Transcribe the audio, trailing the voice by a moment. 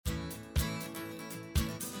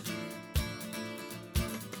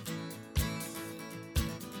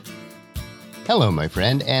Hello, my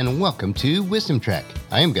friend, and welcome to Wisdom Trek.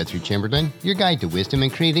 I am Guthrie Chamberlain, your guide to wisdom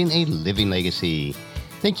and creating a living legacy.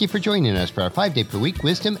 Thank you for joining us for our 5-day-per-week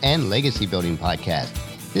wisdom and legacy building podcast.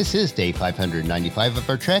 This is day 595 of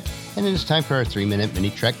our trek, and it is time for our 3-minute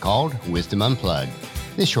mini trek called Wisdom Unplugged.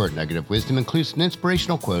 This short nugget of wisdom includes an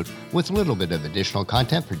inspirational quote with a little bit of additional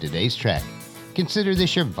content for today's trek. Consider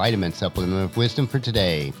this your vitamin supplement of wisdom for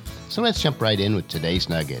today. So let's jump right in with today's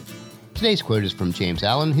nugget. Today's quote is from James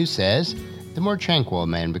Allen, who says, "The more tranquil a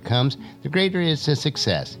man becomes, the greater is his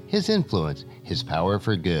success, his influence, his power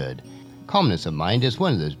for good." Calmness of mind is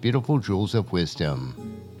one of those beautiful jewels of wisdom.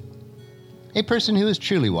 A person who is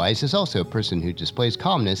truly wise is also a person who displays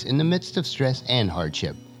calmness in the midst of stress and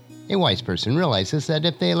hardship. A wise person realizes that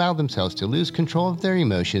if they allow themselves to lose control of their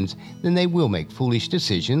emotions, then they will make foolish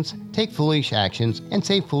decisions, take foolish actions, and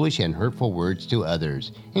say foolish and hurtful words to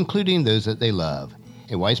others, including those that they love.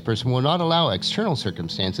 A wise person will not allow external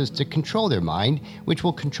circumstances to control their mind, which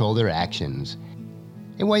will control their actions.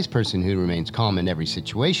 A wise person who remains calm in every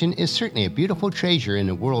situation is certainly a beautiful treasure in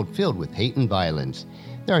a world filled with hate and violence.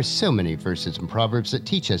 There are so many verses in Proverbs that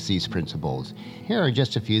teach us these principles. Here are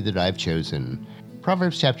just a few that I've chosen.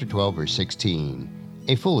 Proverbs chapter 12, verse 16.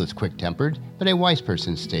 "A fool is quick-tempered, but a wise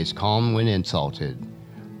person stays calm when insulted."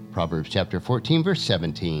 Proverbs chapter 14, verse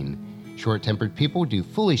 17. "Short-tempered people do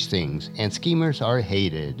foolish things, and schemers are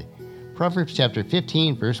hated." Proverbs chapter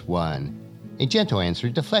 15, verse 1. "A gentle answer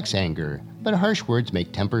deflects anger, but harsh words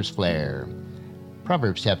make tempers flare."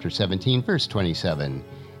 Proverbs chapter 17, verse 27.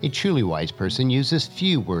 "A truly wise person uses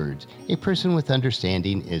few words. A person with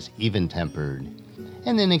understanding is even-tempered."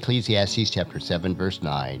 And then Ecclesiastes chapter 7, verse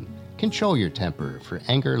 9. "Control your temper, for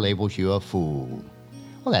anger labels you a fool."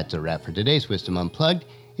 Well, that's a wrap for today's Wisdom Unplugged.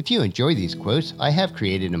 If you enjoy these quotes, I have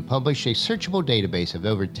created and published a searchable database of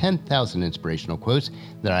over 10,000 inspirational quotes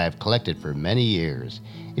that I have collected for many years.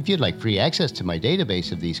 If you'd like free access to my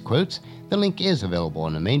database of these quotes, the link is available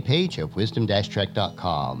on the main page of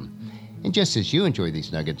wisdom-trek.com. And just as you enjoy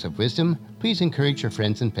these nuggets of wisdom, please encourage your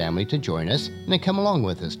friends and family to join us and then come along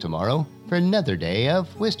with us tomorrow for another day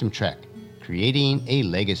of Wisdom Trek, creating a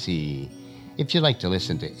legacy. If you'd like to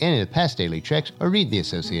listen to any of the past daily treks or read the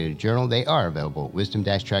associated journal, they are available at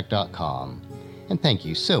wisdom-trek.com. And thank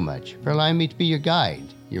you so much for allowing me to be your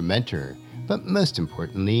guide, your mentor, but most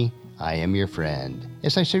importantly, I am your friend,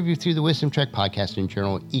 as I serve you through the Wisdom Trek podcast and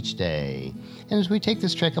journal each day. And as we take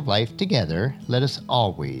this trek of life together, let us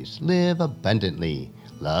always live abundantly,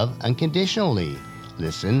 love unconditionally,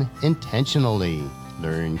 listen intentionally,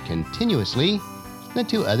 learn continuously, lend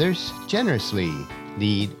to others generously,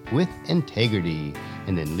 lead with integrity,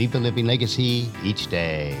 and then leave a living legacy each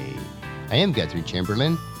day. I am Guthrie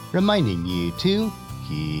Chamberlain, reminding you to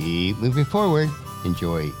keep moving forward,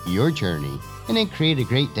 enjoy your journey, and then create a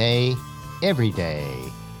great day every day.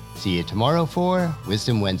 See you tomorrow for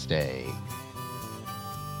Wisdom Wednesday.